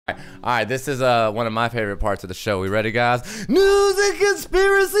All right, this is one of my favorite parts of the show. We ready, guys? News and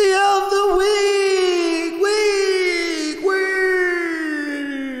conspiracy of the week.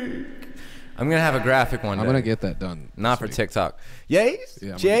 I'm gonna have a graphic one day. I'm gonna get that done. Not for TikTok. Yays?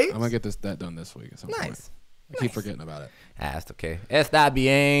 Yeah, Jays? I'm gonna get that done this week. At some point. Nice. I keep forgetting about it. That's okay. Está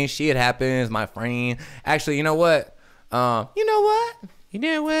bien. Shit happens, my friend. Actually, you know what? You know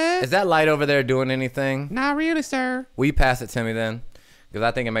what? Is that light over there doing anything? Not really, sir. Will you pass it to me then? Because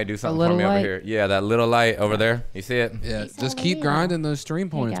I think it may do something for me light? over here. Yeah, that little light over there. You see it? Yeah, just keep grinding those stream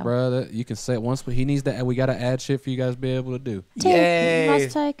points, go. bro. That you can say it once, but he needs to. We gotta add shit for you guys to be able to do. Yay.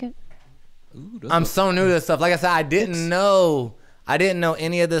 Must take it. Ooh, I'm so new to this stuff. Like I said, I didn't know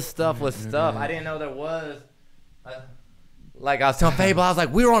any of this stuff was stuff. I didn't know there was. Like I was telling Fable, I was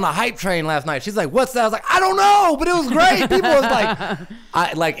like, we were on a hype train last night. She's like, what's that? I was like, I don't know, but it was great. People was like,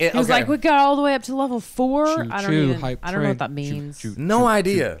 He was like, we got all the way up to level 4. I don't know what train. that means. No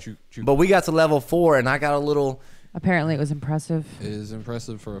idea. But we got to level 4, and I got a little. Apparently, it was impressive. It is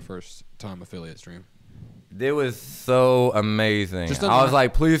impressive for a first time affiliate stream. It was so amazing. I was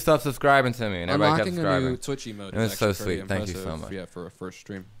like, please stop subscribing to me, and everybody kept Unlocking subscribing. a new Twitch emote. It was is so actually pretty sweet. Thank you so impressive, much. Yeah, for a first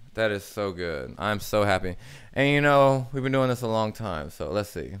stream. That is so good. I'm so happy. And you know, we've been doing this a long time, so let's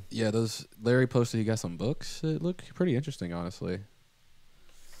see. Yeah, those Larry posted. He got some books. It look pretty interesting, honestly.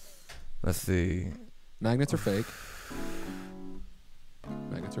 Let's see. Magnets are fake.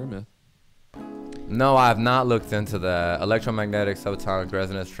 Magnets are a myth. No, I have not looked into that. Electromagnetic subatomic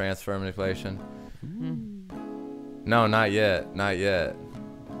resonance transfer manipulation. No, not yet. Not yet.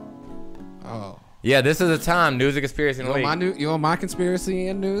 Oh. Yeah, this is the time. News and conspiracy in the week. You want my conspiracy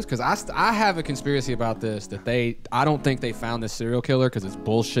and news? Because I have a conspiracy about this that I don't think they found this serial killer because it's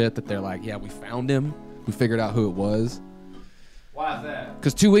bullshit that they're like, yeah, we found him. We figured out who it was. Why is that?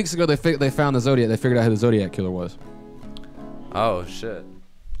 Because 2 weeks ago they found the Zodiac. They figured out who the Zodiac killer was. Oh shit!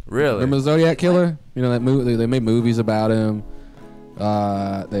 Really? Remember the Zodiac killer? You know that movie? They made movies about him.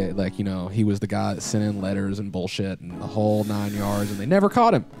 They he was the guy that sent in letters and bullshit and the whole 9 yards, and they never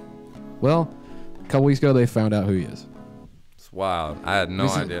caught him. Well, a couple weeks ago they found out who he is. It's wild. I had no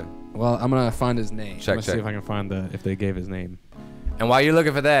idea. Well, I'm gonna find his name. Check. See if I can find if they gave his name. And while you're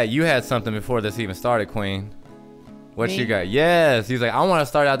looking for that, you had something before this even started, Queen. What Me? you got? Yes. He's like, I want to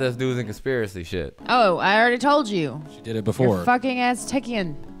start out this news and conspiracy shit. Oh, I already told you. She did it before. You're fucking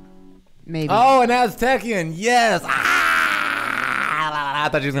Aztecian. Maybe. Oh, an Aztecian. Yes. Ah! I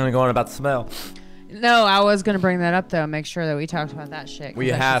thought you was gonna go on about the smell. No, I was going to bring that up, though. Make sure that we talked about that shit. We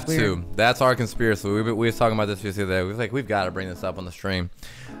have to. That's our conspiracy. We was talking about this the other day. We was like, we've got to bring this up on the stream.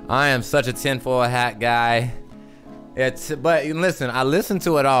 I am such a tinfoil hat guy. But listen, I listen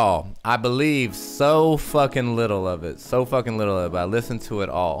to it all. I believe so fucking little of it. So fucking little of it. But I listen to it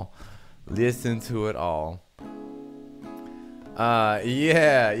all. Listen to it all.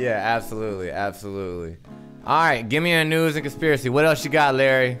 Yeah, absolutely. Absolutely. All right, give me a news and conspiracy. What else you got,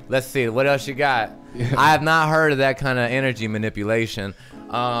 Larry? Let's see. What else you got? Yeah. I have not heard of that kind of energy manipulation.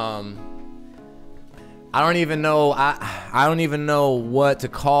 I don't even know. I don't even know what to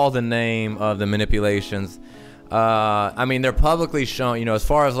call the name of the manipulations. I mean, they're publicly shown. You know, as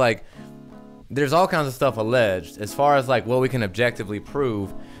far as like, there's all kinds of stuff alleged. As far as like what we can objectively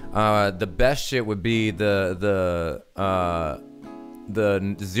prove, the best shit would be the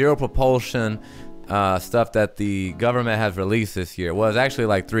zero propulsion. Stuff that the government has released this year. Well, it was actually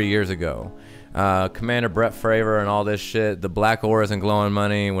like 3 years ago. Commander Brett Fravor and all this shit, the black auras and glowing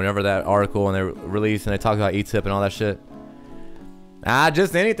money, whenever that article and they released and they talked about E-tip and all that shit.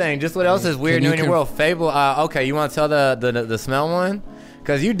 Just anything. Just what else is weird new in your world. Fable. Okay, you want to tell the smell one?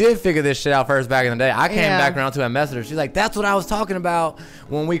 Because you did figure this shit out first back in the day. I came back around to a messenger. She's like, that's what I was talking about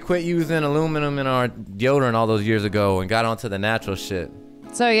when we quit using aluminum in our deodorant all those years ago and got onto the natural shit.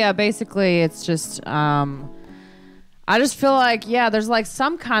 So yeah, basically it's just I just feel like there's like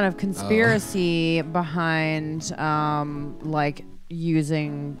some kind of conspiracy behind like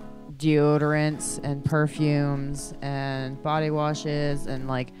using deodorants and perfumes and body washes and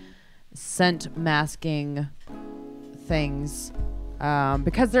like scent masking things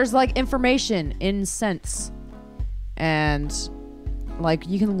because there's like information in scents and like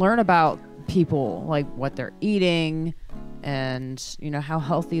you can learn about people, like what they're eating and you know how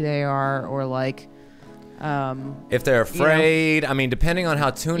healthy they are, or like if they're afraid, I mean, depending on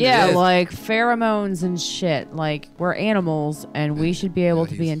how tuned it is. Yeah, like pheromones and shit. Like we're animals and we should be able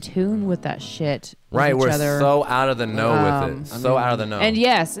to be in tune with that shit. Right, we're other. so out of the know with it. So out of the know. And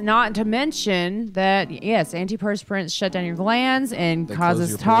yes, not to mention that yes, antiperspirants shut down your glands and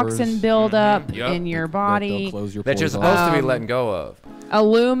causes toxin buildup in your body that you're supposed to be letting go of.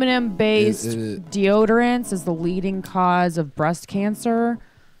 Aluminum-based deodorants is the leading cause of breast cancer.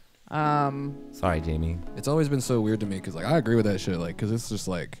 Sorry, Jamie. It's always been so weird to me because like I agree with that shit. Like, because it's just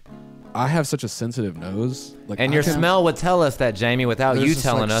like I have such a sensitive nose. Like, And I your can- smell would tell us that, Jamie, without There's you just,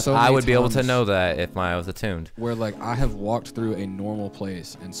 telling like, us. so I many would be able to times- know that if I was attuned. where like I have walked through a normal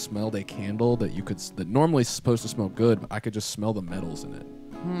place and smelled a candle that normally is supposed to smell good, but I could just smell the metals in it.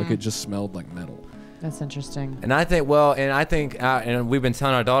 Like it just smelled like metal. That's interesting. And I think, and we've been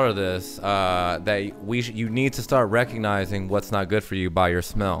telling our daughter this, that you need to start recognizing what's not good for you by your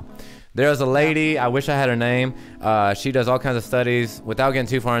smell. There's a lady, I wish I had her name. She does all kinds of studies. Without getting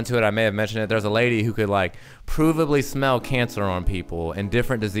too far into it, I may have mentioned it. There's a lady who could like provably smell cancer on people and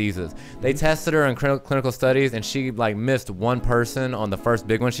different diseases. They tested her in clinical studies, and she like missed one person on the first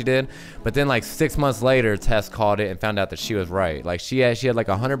big one she did. But then like 6 months later, tests caught it and found out that she was right. Like she had like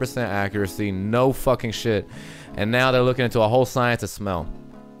 100% accuracy, no fucking shit. And now they're looking into a whole science of smell.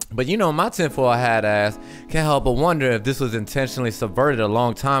 But you know, my tinfoil hat ass can't help but wonder if this was intentionally subverted a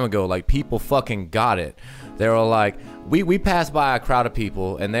long time ago. Like people fucking got it. They were like, we passed by a crowd of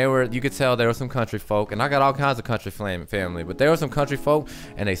people, and you could tell there were some country folk, and I got all kinds of country family, but there were some country folk,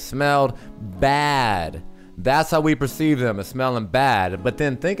 and they smelled bad. That's how we perceive them, as smelling bad. But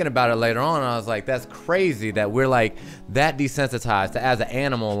then thinking about it later on, I was like, that's crazy that we're like that desensitized to, as an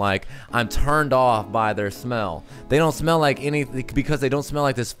animal, like I'm turned off by their smell. They don't smell like anything because they don't smell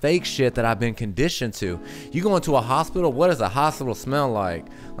like this fake shit that I've been conditioned to. You go into a hospital, what does a hospital smell like?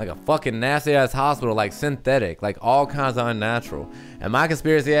 Like a fucking nasty ass hospital, like synthetic, like all kinds of unnatural. And my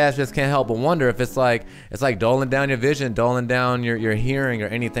conspiracy ass just can't help but wonder if it's like doling down your vision, doling down your hearing or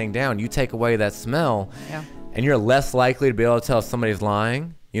anything down. You take away that smell, Yeah. and you're less likely to be able to tell if somebody's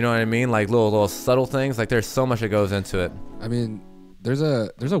lying. You know what I mean? Like little subtle things. Like there's so much that goes into it. I mean, there's a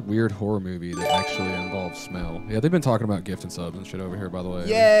weird horror movie that actually involves smell. Yeah, they've been talking about gift and subs and shit over here, by the way.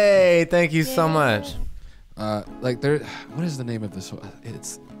 Yay! Thank you so much. Like what is the name of this?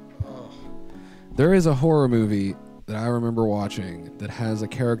 There is a horror movie that I remember watching that has a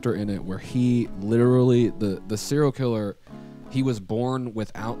character in it where he literally the serial killer, he was born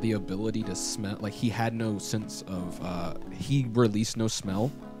without the ability to smell. Like he had no sense of he released no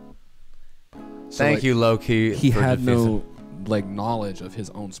smell. So, Thank like, you, Loki. He for had diffusing. no like knowledge of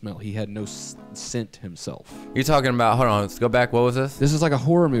his own smell. He had no scent himself. You're talking about, hold on, let's go back. What was this? This is like a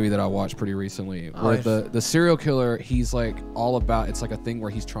horror movie that I watched pretty recently where the serial killer, he's like all about, it's like a thing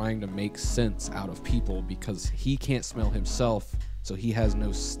where he's trying to make sense out of people because he can't smell himself. So he has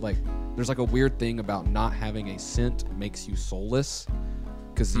no, like, there's like a weird thing about not having a scent makes you soulless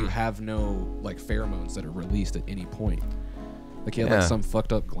because you have no like pheromones that are released at any point. Like he had like Yeah. some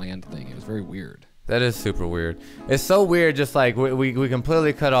fucked up gland thing. It was very weird. That is super weird. It's so weird. Just like we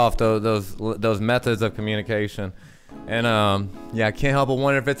completely cut off those methods of communication, and yeah, I can't help but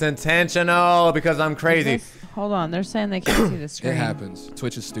wonder if it's intentional because I'm crazy. Hold on, they're saying they can't see the screen. It happens.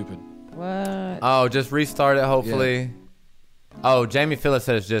 Twitch is stupid. What? Oh, just restart it. Hopefully. Oh, Jamie Phillips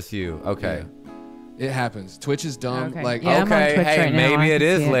said it's just you. Okay. Yeah. It happens. Twitch is dumb. Okay. Like Yeah, I'm on Okay. Twitch Hey, right now. I maybe it can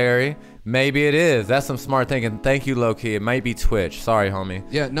is, see it. Larry. Maybe it is. That's some smart thinking. Thank you, Loki. It might be Twitch. Sorry, homie.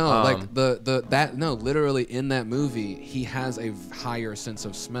 Yeah, no, like literally in that movie, he has a higher sense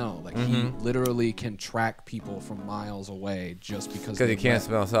of smell. Like he literally can track people from miles away just because Because he they can't rep.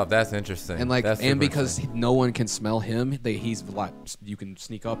 smell himself. That's interesting. And like, That's and super because interesting. no one can smell him, he's like, you can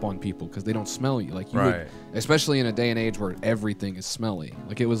sneak up on people because they don't smell you. Like you Right. would, especially in a day and age where everything is smelly.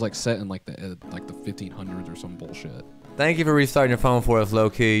 Like it was like set in like the 1500s or some bullshit. Thank you for restarting your phone for us,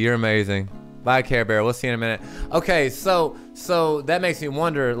 Low-Key. You're amazing. Bye, Care Bear. We'll see you in a minute. Okay, so that makes me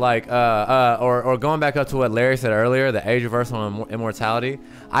wonder, like, or going back up to what Larry said earlier, the age reversal immortality.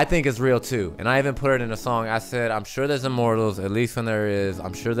 I think it's real too, and I even put it in a song. I said, I'm sure there's immortals, at least when there is.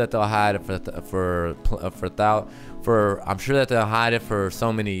 I'm sure that they'll hide it I'm sure that they'll hide it for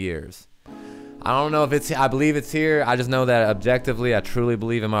so many years. I don't know if it's. I believe it's here. I just know that objectively, I truly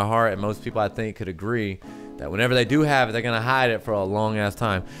believe in my heart, and most people I think could agree that whenever they do have it, they're gonna hide it for a long ass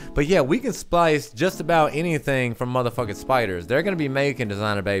time. But yeah, we can splice just about anything from motherfucking spiders. They're gonna be making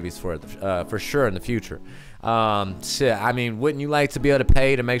designer babies for sure in the future. Shit, I mean, wouldn't you like to be able to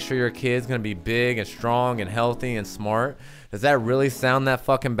pay to make sure your kid's gonna be big and strong and healthy and smart? Does that really sound that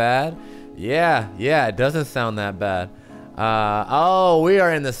fucking bad? Yeah, it doesn't sound that bad. Oh, we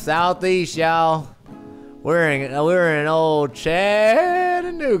are in the southeast, y'all. We're in old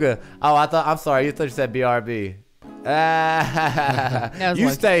Chattanooga. Oh, I'm sorry. You thought you said BRB. You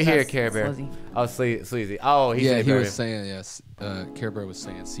stay here, Care Bear. Oh, Sleazy. Oh, He said was saying yes. Care Bear was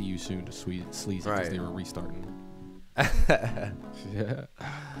saying, "See you soon" to Sleazy because Right. they were restarting. Yeah.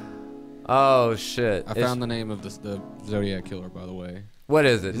 Oh shit. I found the name of the Zodiac killer, by the way. What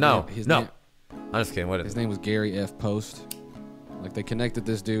is it? His No. name- his no. name- I'm just kidding. What is His it? name was Gary F. Post. Like they connected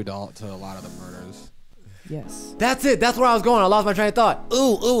this dude to a lot of the murders. Yes. That's it. That's where I was going. I lost my train of thought.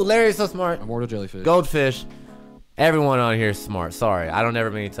 Ooh, Larry's so smart. Immortal jellyfish. Goldfish. Everyone on here is smart. Sorry, I don't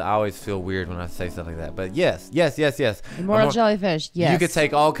ever mean to. I always feel weird when I say stuff like that. But yes. Immortal jellyfish. Yes. You could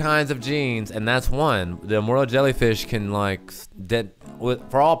take all kinds of genes, and that's one. The immortal jellyfish can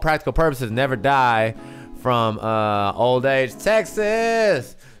for all practical purposes, never die from old age.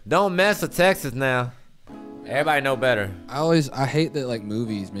 Texas, don't mess with Texas now. Everybody know better. I hate that like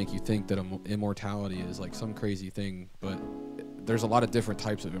movies make you think that immortality is like some crazy thing, but there's a lot of different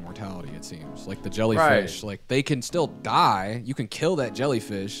types of immortality. It seems like the jellyfish, like they can still die. You can kill that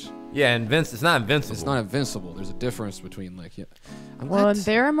jellyfish. Yeah, it's not invincible. It's not invincible. There's a difference between like Well, and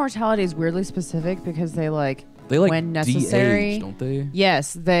their immortality is weirdly specific because they like like when necessary, de-age, don't they?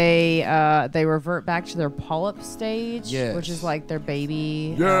 Yes, they revert back to their polyp stage, which is like their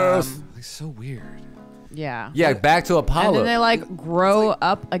baby. Yes. Like so weird. Yeah. Yeah, back to a And polyp. then they like grow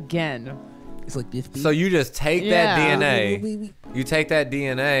up again. It's like 50. So you just take Yeah. that DNA, you take that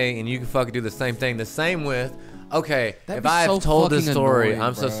DNA, and you can fucking do the same thing. The same with, okay, That'd if be I've so told this fucking story, annoying,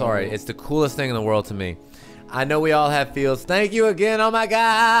 I'm so bro. sorry. It's the coolest thing in the world to me. I know we all have feels. Thank you again. Oh my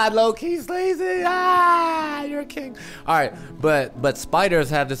God, low key sleazy. You're a king. All right, but spiders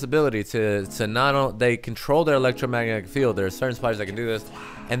have this ability to not only they control their electromagnetic field. There are certain spiders that can do this,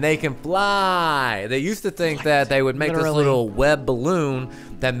 and they can fly. They used to think that they would make this little web balloon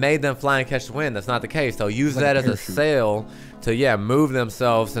that made them fly and catch the wind. That's not the case. They'll use like that a as a parachute. sail to move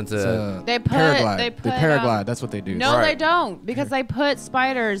themselves into. They put paraglide. they They put paraglide. That's what they do. No, Right. they don't, because they put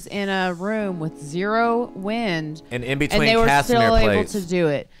spiders in a room with zero wind, And in and between they were Casimir still able plates. to do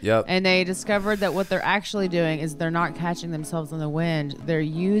it. Yep. And they discovered that what they're actually doing is they're not catching themselves in the wind. They're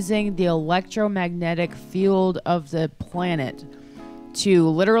using the electromagnetic field of the planet to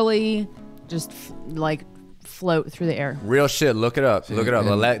literally just float through the air. Real shit. Look it up. Look it up.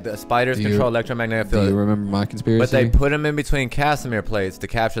 and The spiders do you- control electromagnetic Do you field. remember my conspiracy? But they put them in between Casimir plates to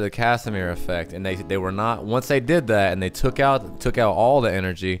capture the Casimir effect, and they were not. Once they did that, and they took out all the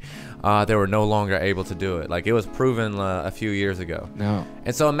energy, they were no longer able to do it. Like it was proven a few years ago. No.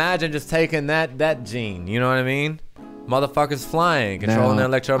 And so imagine just taking that gene. You know what I mean? Motherfuckers flying, controlling the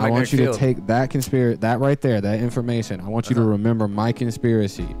electromagnetic I want you field. to take that right there, that information. I want you to remember my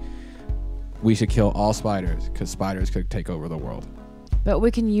conspiracy. We should kill all spiders because spiders could take over the world. But we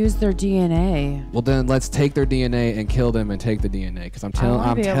can use their DNA. Well, then let's take their DNA and kill them and take the DNA because I'm I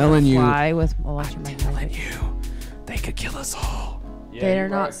wanna be able to telling you, fly with electromagnetic. they could kill us all. They're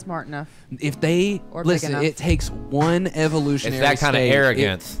not smart enough. If they Or big listen, enough. it takes one evolutionary. It's that kind of stage.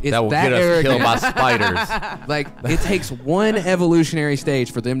 arrogance It's that will that get us killed by arrogance. spiders. Like it takes one evolutionary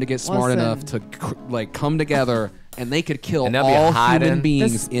stage for them to get smart Listen. enough to come together, and they could kill And they'll be all hiding. human The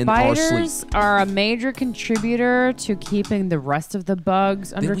beings in our sleep. spiders are a major contributor to keeping the rest of the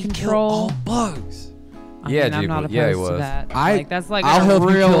bugs under Then we kill control. all bugs. I Yeah, mean, I'm Jeep, not opposed yeah, he to was. that. That's like I'll a help you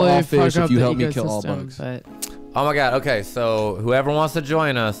kill really all fish fuck if you up help the me kill all ecosystem, bugs. But Oh my God. Okay, so whoever wants to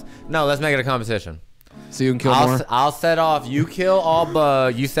join us, no, let's make it a competition. So you can kill more. I'll set off. You kill all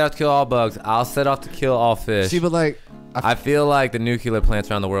bugs. You set off to kill all bugs. I'll set off to kill all fish. See, but like, I feel like the nuclear plants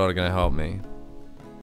around the world are gonna help me.